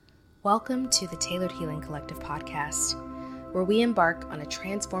Welcome to the Tailored Healing Collective podcast, where we embark on a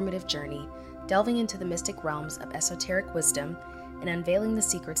transformative journey, delving into the mystic realms of esoteric wisdom and unveiling the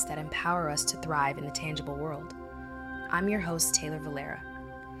secrets that empower us to thrive in the tangible world. I'm your host, Taylor Valera,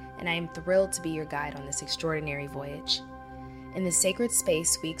 and I am thrilled to be your guide on this extraordinary voyage. In this sacred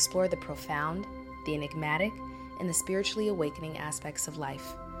space, we explore the profound, the enigmatic, and the spiritually awakening aspects of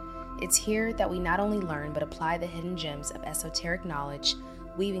life. It's here that we not only learn but apply the hidden gems of esoteric knowledge,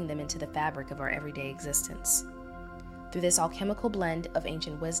 weaving them into the fabric of our everyday existence. Through this alchemical blend of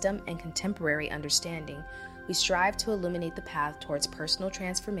ancient wisdom and contemporary understanding, we strive to illuminate the path towards personal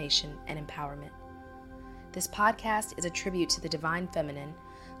transformation and empowerment. This podcast is a tribute to the divine feminine,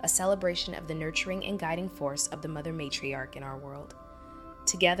 a celebration of the nurturing and guiding force of the mother matriarch in our world.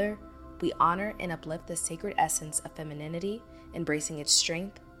 Together, we honor and uplift the sacred essence of femininity, embracing its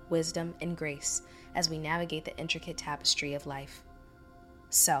strength, wisdom, and grace as we navigate the intricate tapestry of life.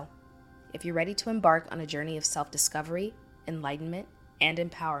 So, if you're ready to embark on a journey of self-discovery, enlightenment, and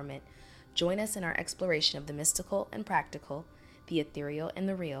empowerment, join us in our exploration of the mystical and practical, the ethereal and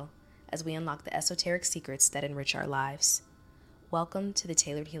the real, as we unlock the esoteric secrets that enrich our lives. Welcome to the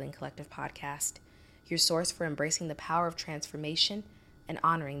Tailored Healing Collective podcast, your source for embracing the power of transformation and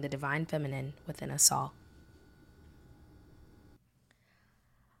honoring the divine feminine within us all.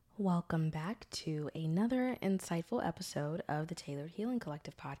 Welcome back to another insightful episode of the Tailored Healing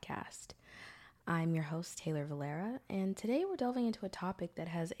Collective podcast. I'm your host, Taylor Valera, and today we're delving into a topic that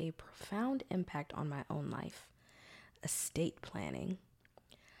has a profound impact on my own life: estate planning.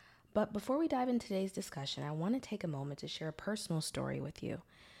 But before we dive into today's discussion, I want to take a moment to share a personal story with you.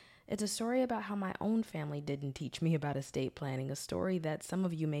 It's a story about how my own family didn't teach me about estate planning, a story that some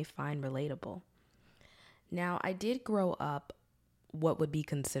of you may find relatable. Now, I did grow up what would be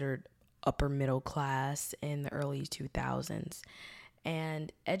considered upper middle class in the early 2000s.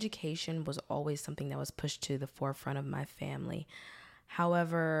 And education was always something that was pushed to the forefront of my family.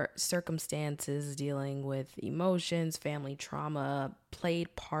 However, circumstances dealing with emotions, family trauma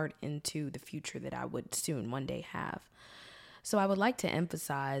played part into the future that I would soon one day have. So I would like to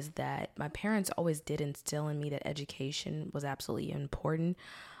emphasize that my parents always did instill in me that education was absolutely important.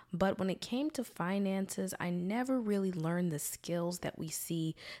 But when it came to finances, I never really learned the skills that we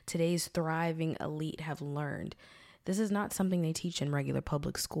see today's thriving elite have learned. This is not something they teach in regular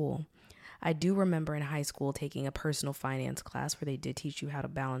public school. I do remember in high school taking a personal finance class where they did teach you how to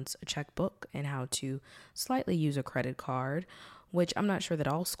balance a checkbook and how to slightly use a credit card, which I'm not sure that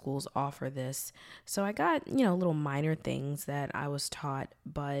all schools offer this. So I got, little minor things that I was taught,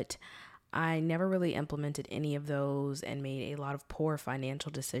 but I never really implemented any of those and made a lot of poor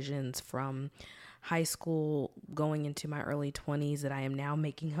financial decisions from high school going into my early 20s that I am now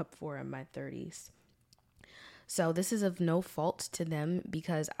making up for in my 30s. So this is of no fault to them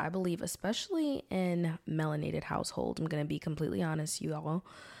because I believe, especially in melanated households, I'm going to be completely honest, you all,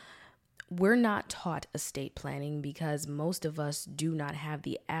 we're not taught estate planning because most of us do not have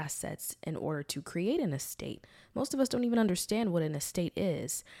the assets in order to create an estate. Most of us don't even understand what an estate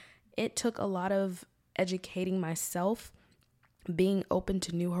is. It took a lot of educating myself, being open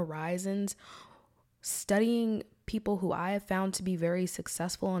to new horizons, studying people who I have found to be very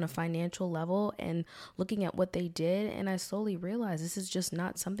successful on a financial level and looking at what they did. And I slowly realized this is just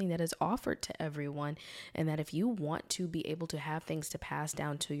not something that is offered to everyone. And that if you want to be able to have things to pass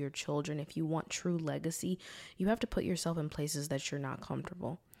down to your children, if you want true legacy, you have to put yourself in places that you're not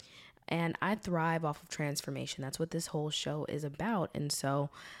comfortable. And I thrive off of transformation. That's what this whole show is about. And so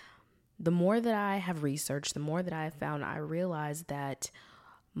the more that I have researched, the more that I have found, I realize that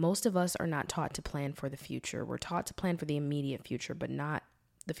most of us are not taught to plan for the future. We're taught to plan for the immediate future, but not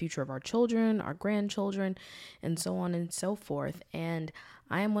the future of our children, our grandchildren, and so on and so forth. And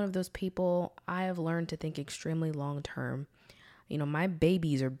I am one of those people. I have learned to think extremely long term. My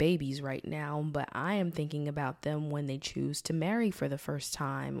babies are babies right now, but I am thinking about them when they choose to marry for the first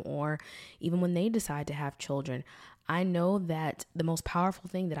time, or even when they decide to have children. I know that the most powerful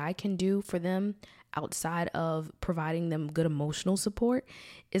thing that I can do for them outside of providing them good emotional support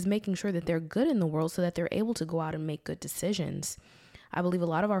is making sure that they're good in the world so that they're able to go out and make good decisions. I believe a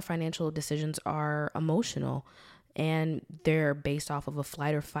lot of our financial decisions are emotional, and they're based off of a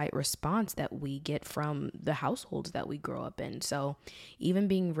flight or fight response that we get from the households that we grow up in. So even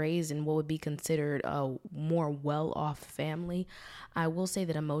being raised in what would be considered a more well-off family, I will say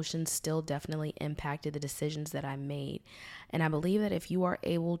that emotions still definitely impacted the decisions that I made. And I believe that if you are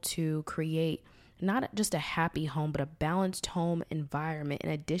able to create not just a happy home, but a balanced home environment, in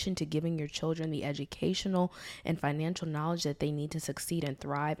addition to giving your children the educational and financial knowledge that they need to succeed and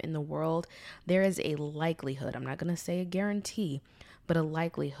thrive in the world, there is a likelihood, I'm not going to say a guarantee, but a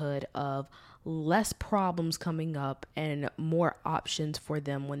likelihood of less problems coming up and more options for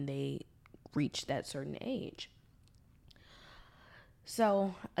them when they reach that certain age.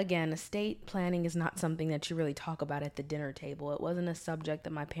 So again, estate planning is not something that you really talk about at the dinner table. It wasn't a subject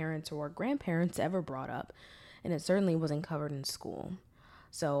that my parents or grandparents ever brought up, and it certainly wasn't covered in school.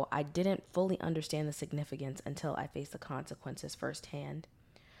 So I didn't fully understand the significance until I faced the consequences firsthand.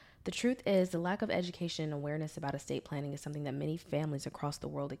 The truth is, the lack of education and awareness about estate planning is something that many families across the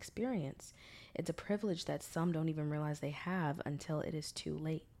world experience. It's a privilege that some don't even realize they have until it is too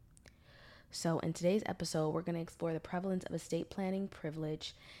late. So in today's episode, we're going to explore the prevalence of estate planning,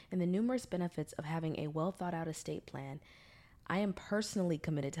 privilege, and the numerous benefits of having a well thought out estate plan. I am personally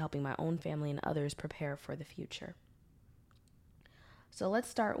committed to helping my own family and others prepare for the future. So let's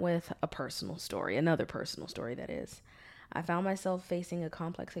start with a personal story, another personal story that is. I found myself facing a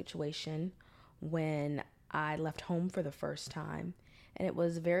complex situation when I left home for the first time, and it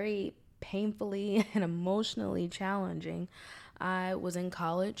was very painfully and emotionally challenging. I was in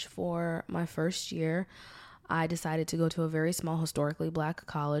college for my first year. I decided to go to a very small historically black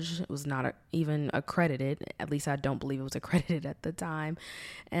college. It was not even accredited. At least I don't believe it was accredited at the time.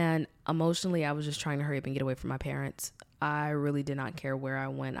 And emotionally, I was just trying to hurry up and get away from my parents. I really did not care where I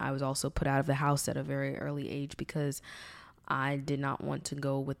went. I was also put out of the house at a very early age because I did not want to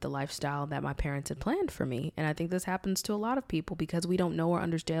go with the lifestyle that my parents had planned for me. And I think this happens to a lot of people because we don't know or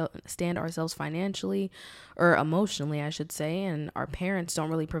understand ourselves financially or emotionally, I should say. And our parents don't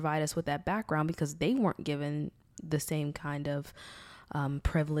really provide us with that background because they weren't given the same kind of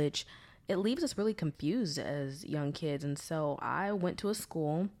privilege. It leaves us really confused as young kids. And so I went to a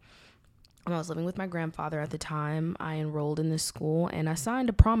school. I was living with my grandfather at the time. I enrolled in this school and I signed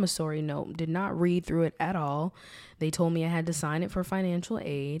a promissory note, did not read through it at all. They told me I had to sign it for financial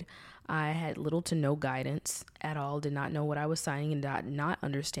aid. I had little to no guidance at all, did not know what I was signing and did not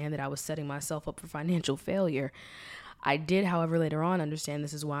understand that I was setting myself up for financial failure. I did, however, later on understand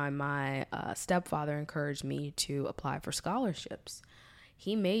this is why my stepfather encouraged me to apply for scholarships.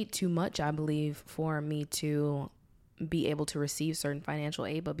 He made too much, I believe, for me to be able to receive certain financial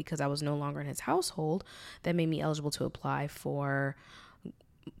aid, but because I was no longer in his household, that made me eligible to apply for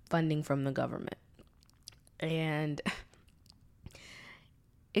funding from the government. And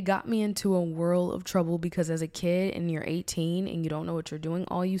it got me into a world of trouble because as a kid and you're 18 and you don't know what you're doing,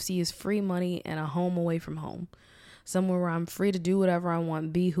 all you see is free money and a home away from home. Somewhere where I'm free to do whatever I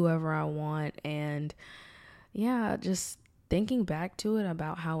want, be whoever I want. And yeah, just thinking back to it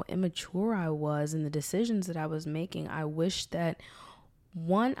about how immature I was and the decisions that I was making, I wish that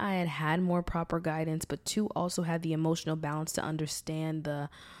one, I had more proper guidance, but two, also had the emotional balance to understand the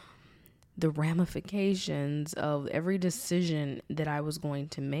ramifications of every decision that I was going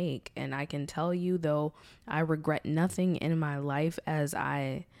to make. And I can tell you, though, I regret nothing in my life as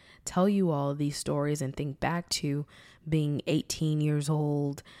I tell you all these stories and think back to being 18 years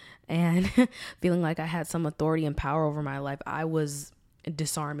old and feeling like I had some authority and power over my life. I was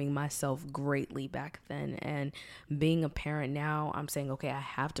disarming myself greatly back then. And being a parent now, I'm saying, okay, I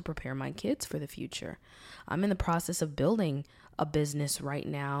have to prepare my kids for the future. I'm in the process of building a business right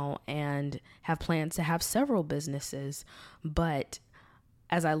now and have plans to have several businesses. But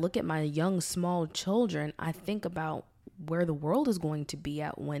as I look at my young, small children, I think about where the world is going to be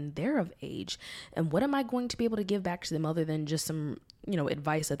at when they're of age, and what am I going to be able to give back to them other than just some,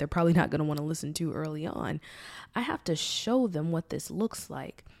 advice that they're probably not going to want to listen to early on. I have to show them what this looks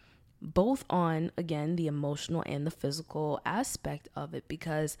like, both on, again, the emotional and the physical aspect of it,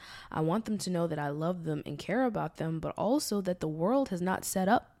 because I want them to know that I love them and care about them, but also that the world has not set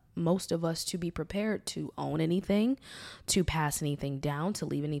up most of us to be prepared to own anything, to pass anything down, to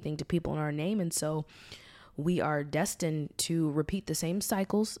leave anything to people in our name. And so we are destined to repeat the same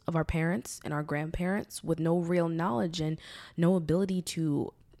cycles of our parents and our grandparents with no real knowledge and no ability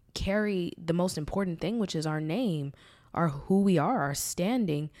to carry the most important thing, which is our name, our who we are, our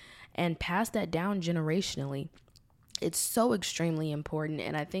standing, and pass that down generationally. It's so extremely important.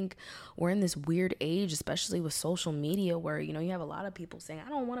 And I think we're in this weird age, especially with social media, where, you have a lot of people saying, I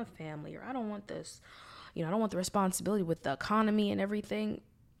don't want a family, or I don't want this, I don't want the responsibility with the economy and everything.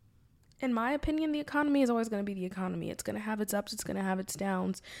 In my opinion, the economy is always going to be the economy. It's going to have its ups. It's going to have its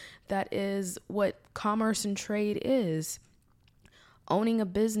downs. That is what commerce and trade is. Owning a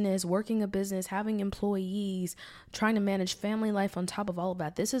business, working a business, having employees, trying to manage family life on top of all of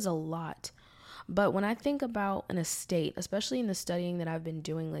that. This is a lot. But when I think about an estate, especially in the studying that I've been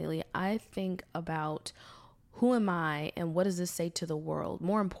doing lately, I think about who am I and what does this say to the world?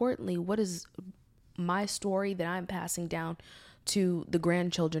 More importantly, what is my story that I'm passing down to the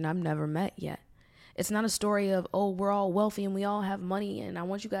grandchildren I've never met yet? It's not a story of, oh, we're all wealthy and we all have money and I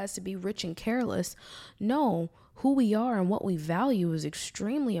want you guys to be rich and careless. No, who we are and what we value is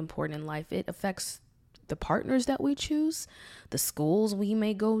extremely important in life. It affects the partners that we choose, the schools we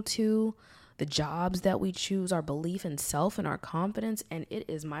may go to, the jobs that we choose, our belief in self and our confidence. And it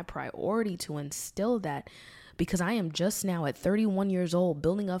is my priority to instill that, because I am just now at 31 years old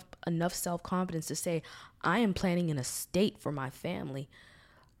building up enough self-confidence to say I am planning an estate for my family.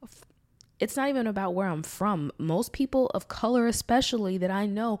 It's not even about where I'm from. Most people of color, especially that I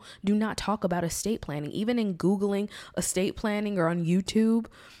know, do not talk about estate planning. Even in Googling estate planning or on YouTube,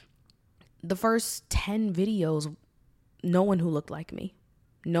 the first 10 videos, no one who looked like me,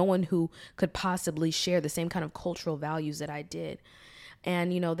 no one who could possibly share the same kind of cultural values that I did.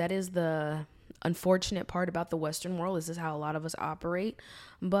 And, that is the unfortunate part about the Western world. This is how a lot of us operate.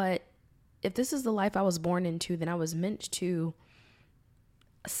 But if this is the life I was born into, then I was meant to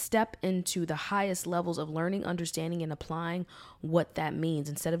step into the highest levels of learning, understanding, and applying what that means,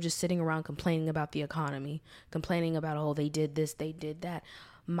 instead of just sitting around complaining about the economy, complaining about, oh, they did this, they did that.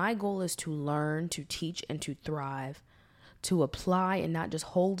 My goal is to learn, to teach, and to thrive, to apply and not just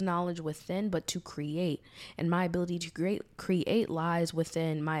hold knowledge within, but to create. And my ability to create lies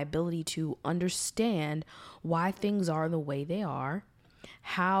within my ability to understand why things are the way they are,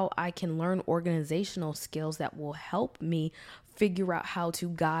 how I can learn organizational skills that will help me figure out how to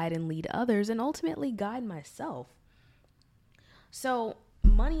guide and lead others, and ultimately guide myself. So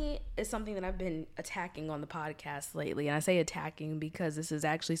money is something that I've been attacking on the podcast lately. And I say attacking because this is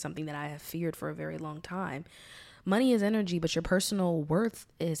actually something that I have feared for a very long time. Money is energy, but your personal worth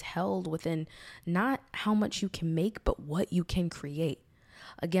is held within not how much you can make, but what you can create.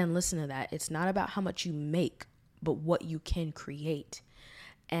 Again, listen to that. It's not about how much you make, but what you can create.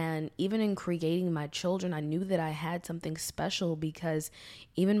 And even in creating my children, I knew that I had something special, because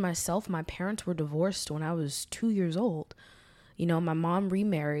even myself, my parents were divorced when I was 2 years old. My mom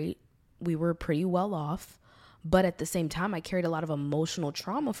remarried. We were pretty well off. But at the same time, I carried a lot of emotional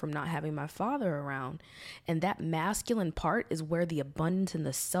trauma from not having my father around. And that masculine part is where the abundance and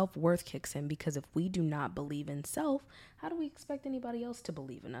the self-worth kicks in, because if we do not believe in self, how do we expect anybody else to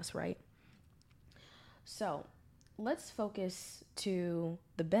believe in us, right? So let's focus to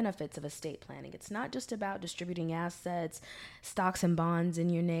the benefits of estate planning. It's not just about distributing assets, stocks and bonds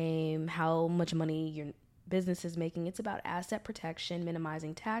in your name, how much money your business is making. It's about asset protection,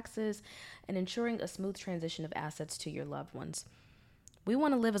 minimizing taxes, and ensuring a smooth transition of assets to your loved ones. We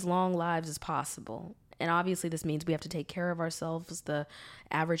want to live as long lives as possible. And obviously this means we have to take care of ourselves. The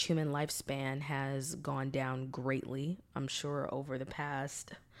average human lifespan has gone down greatly, I'm sure, over the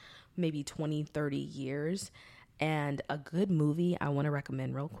past maybe 20, 30 years. And a good movie I want to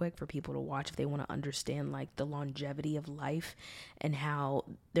recommend real quick for people to watch if they want to understand like the longevity of life and how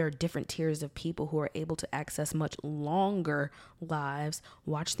there are different tiers of people who are able to access much longer lives.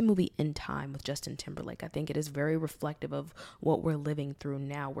 Watch the movie In Time with Justin Timberlake. I think it is very reflective of what we're living through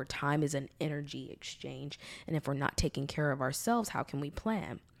now, where time is an energy exchange. And if we're not taking care of ourselves, how can we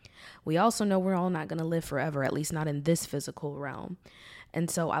plan? We also know we're all not going to live forever, at least not in this physical realm. And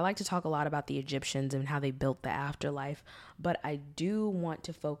so I like to talk a lot about the Egyptians and how they built the afterlife, but I do want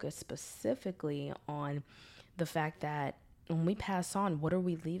to focus specifically on the fact that when we pass on, what are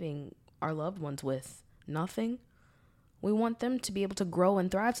we leaving our loved ones with? Nothing. We want them to be able to grow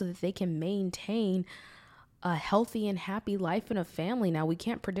and thrive so that they can maintain a healthy and happy life in a family. Now, we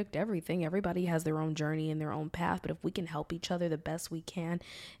can't predict everything. Everybody has their own journey and their own path, but if we can help each other the best we can,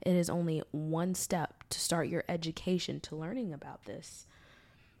 it is only one step to start your education to learning about this.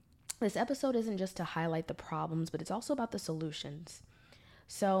 This episode isn't just to highlight the problems, but it's also about the solutions.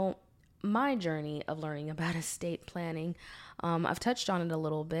 So my journey of learning about estate planning, I've touched on it a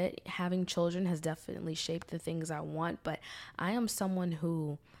little bit. Having children has definitely shaped the things I want, but I am someone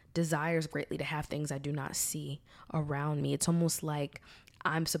who desires greatly to have things I do not see around me. It's almost like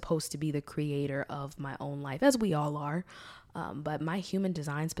I'm supposed to be the creator of my own life, as we all are. But my human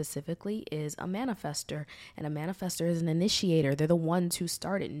design specifically is a manifester, and a manifester is an initiator. They're the ones who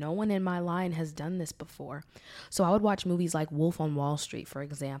started. No one in my line has done this before. So I would watch movies like Wolf on Wall Street, for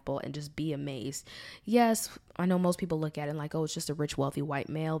example, and just be amazed. Yes, I know most people look at it like, oh, it's just a rich, wealthy white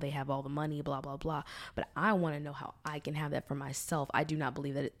male. They have all the money, blah, blah, blah. But I want to know how I can have that for myself. I do not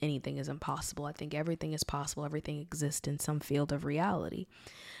believe that anything is impossible. I think everything is possible. Everything exists in some field of reality.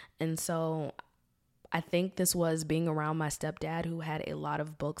 And so I think this was being around my stepdad, who had a lot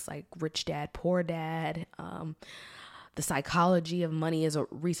of books like Rich Dad, Poor Dad. The Psychology of Money is a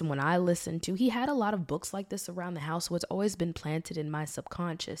recent one I listened to. He had a lot of books like this around the house, so it's always been planted in my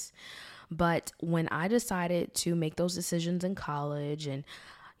subconscious. But when I decided to make those decisions in college and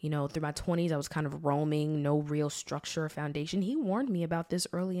Through my 20s, I was kind of roaming, no real structure or foundation. He warned me about this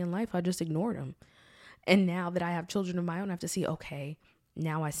early in life. I just ignored him. And now that I have children of my own, I have to see, okay,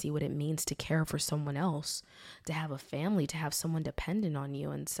 now I see what it means to care for someone else, to have a family, to have someone dependent on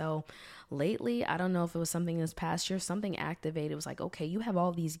you. And so lately, I don't know if it was something this past year, something activated. It was like, okay, you have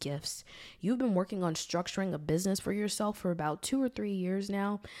all these gifts. You've been working on structuring a business for yourself for about 2 or 3 years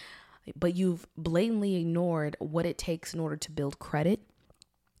now, but you've blatantly ignored what it takes in order to build credit,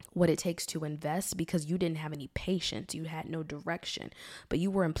 what it takes to invest, because you didn't have any patience. You had no direction, but you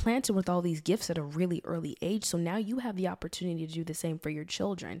were implanted with all these gifts at a really early age. So now you have the opportunity to do the same for your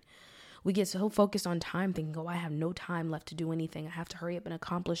children. We get so focused on time thinking, oh, I have no time left to do anything. I have to hurry up and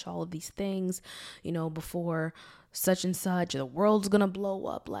accomplish all of these things, before such and such, the world's going to blow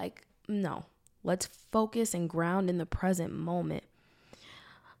up. Like, no, let's focus and ground in the present moment.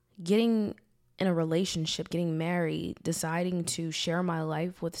 Getting in a relationship, getting married, deciding to share my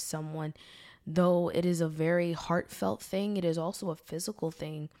life with someone, though it is a very heartfelt thing, it is also a physical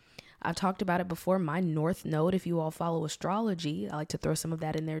thing. I've talked about it before. My North Node, if you all follow astrology, I like to throw some of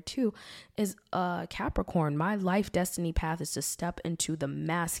that in there too, is Capricorn. My life destiny path is to step into the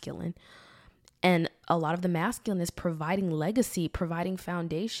masculine. And a lot of the masculine is providing legacy, providing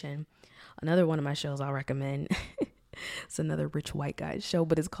foundation. Another one of my shows I'll recommend it's another rich white guy show,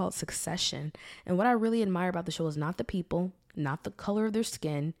 but it's called Succession. And what I really admire about the show is not the people, not the color of their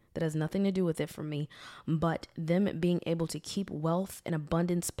skin. That has nothing to do with it for me, but them being able to keep wealth and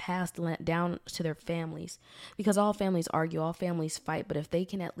abundance passed down to their families. Because all families argue, all families fight, but if they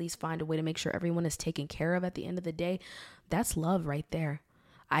can at least find a way to make sure everyone is taken care of at the end of the day, that's love right there.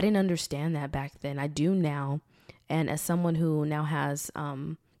 I didn't understand that back then. I do now. And as someone who now has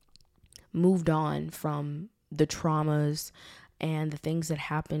moved on from the traumas and the things that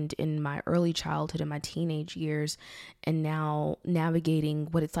happened in my early childhood and my teenage years, and now navigating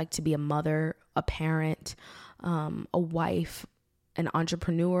what it's like to be a mother, a parent, a wife, an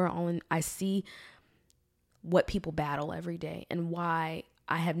entrepreneur, I see what people battle every day and why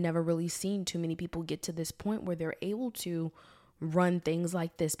I have never really seen too many people get to this point where they're able to run things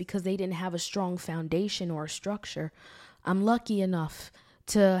like this because they didn't have a strong foundation or a structure. I'm lucky enough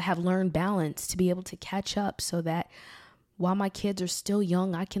to have learned balance, to be able to catch up so that while my kids are still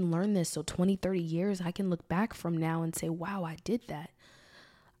young, I can learn this. So 20, 30 years, I can look back from now and say, wow, I did that.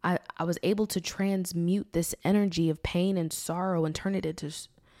 I was able to transmute this energy of pain and sorrow and turn it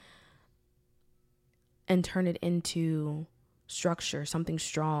into structure, something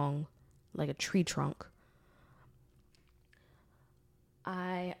strong, like a tree trunk.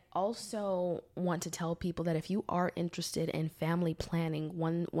 I also want to tell people that if you are interested in family planning,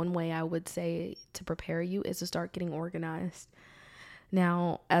 one way I would say to prepare you is to start getting organized.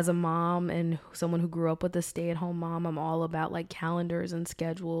 Now, as a mom and someone who grew up with a stay-at-home mom, I'm all about like calendars and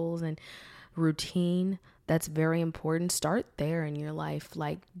schedules and routine. That's very important. Start there in your life.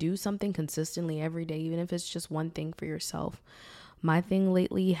 Like, do something consistently every day, even if it's just one thing for yourself. My thing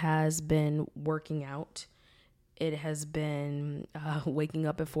lately has been working out. It has been waking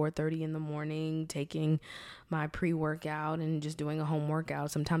up at 4:30 in the morning, taking my pre-workout and just doing a home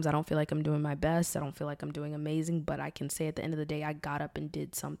workout. Sometimes I don't feel like I'm doing my best. I don't feel like I'm doing amazing, but I can say at the end of the day, I got up and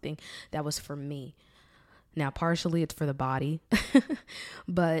did something that was for me. Now, partially it's for the body,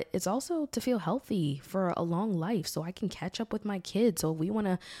 but it's also to feel healthy for a long life so I can catch up with my kids. So if we want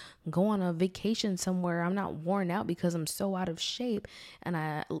to go on a vacation somewhere, I'm not worn out because I'm so out of shape and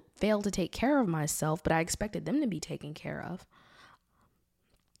I failed to take care of myself, but I expected them to be taken care of.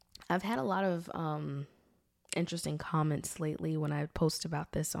 I've had a lot of interesting comments lately when I post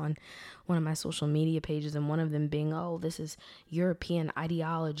about this on one of my social media pages, and one of them being, oh, this is European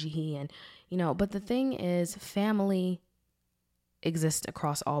ideology, and but the thing is, family exists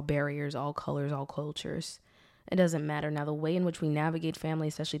across all barriers, all colors, all cultures. It doesn't matter. Now, the way in which we navigate family,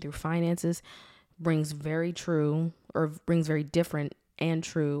 especially through finances, brings very different and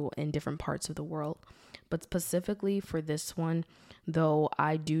true in different parts of the world. But specifically for this one, though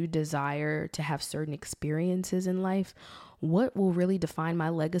I do desire to have certain experiences in life, what will really define my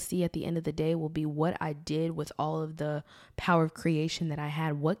legacy at the end of the day will be what I did with all of the power of creation that I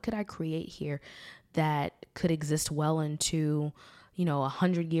had. What could I create here that could exist well into,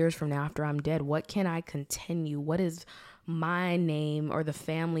 100 years from now after I'm dead? What can I continue? What is my name or the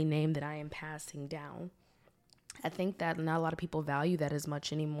family name that I am passing down? I think that not a lot of people value that as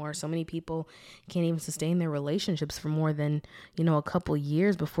much anymore. So many people can't even sustain their relationships for more than, a couple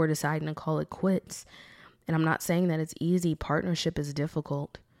years before deciding to call it quits. And I'm not saying that it's easy. Partnership is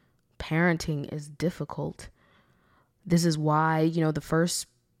difficult. Parenting is difficult. This is why, the first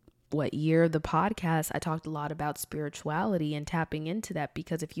year of the podcast, I talked a lot about spirituality and tapping into that,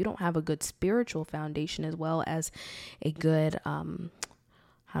 because if you don't have a good spiritual foundation as well as a good, how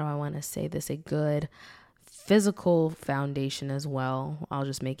do I want to say this, a good physical foundation as well, I'll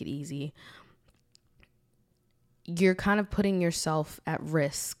just make it easy, you're kind of putting yourself at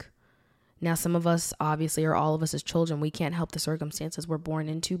risk. Now, some of us, obviously, or all of us as children, we can't help the circumstances we're born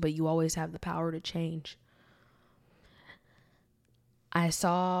into, but you always have the power to change. I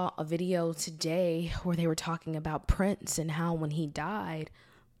saw a video today where they were talking about Prince and how when he died,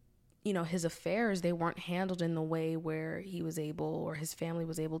 you know, his affairs, they weren't handled in the way where he was able, or his family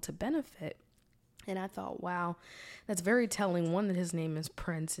was able to benefit. And I thought, wow, that's very telling. One, that his name is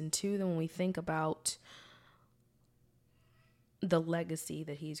Prince, and two, that when we think about the legacy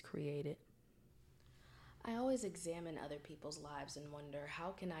that he's created. I always examine other people's lives and wonder,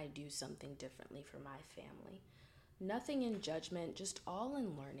 how can I do something differently for my family? Nothing in judgment, just all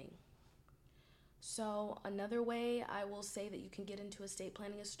in learning. So another way I will say that you can get into estate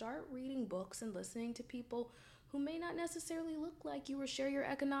planning is start reading books and listening to people who may not necessarily look like you or share your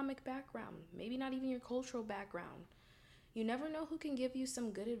economic background, maybe not even your cultural background. You never know who can give you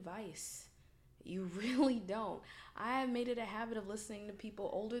some good advice. You really don't. I have made it a habit of listening to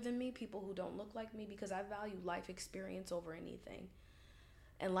people older than me, people who don't look like me, because I value life experience over anything.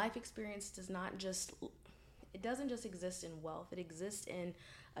 And life experience doesn't just exist in wealth. It exists in,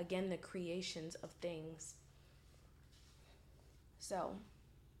 again, the creations of things. So,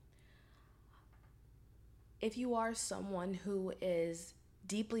 if you are someone who is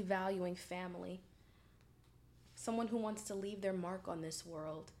deeply valuing family, someone who wants to leave their mark on this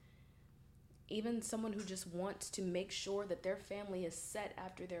world, even someone who just wants to make sure that their family is set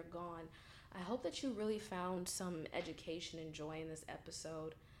after they're gone, I hope that you really found some education and joy in this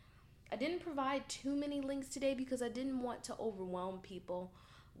episode. I didn't provide too many links today because I didn't want to overwhelm people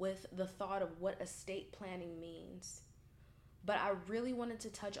with the thought of what estate planning means. But I really wanted to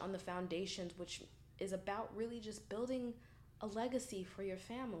touch on the foundations, which is about really just building a legacy for your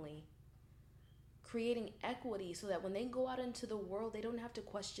family. Creating equity so that when they go out into the world, they don't have to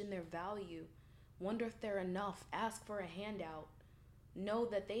question their value, wonder if they're enough, ask for a handout. Know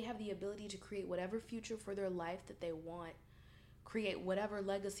that they have the ability to create whatever future for their life that they want, create whatever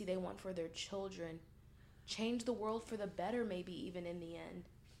legacy they want for their children, change the world for the better, maybe even in the end.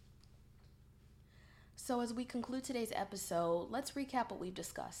 So as we conclude today's episode, let's recap what we've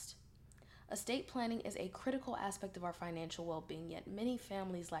discussed. Estate planning is a critical aspect of our financial well-being, yet many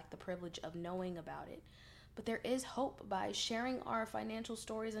families lack the privilege of knowing about it. But there is hope. By sharing our financial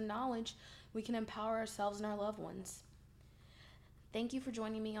stories and knowledge, we can empower ourselves and our loved ones. Thank you for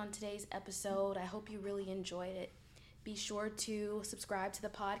joining me on today's episode. I hope you really enjoyed it. Be sure to subscribe to the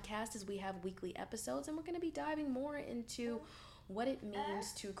podcast as we have weekly episodes, and we're going to be diving more into what it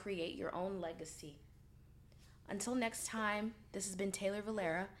means to create your own legacy. Until next time, this has been Taylor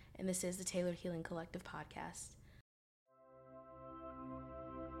Valera, and this is the Tailored Healing Collective podcast.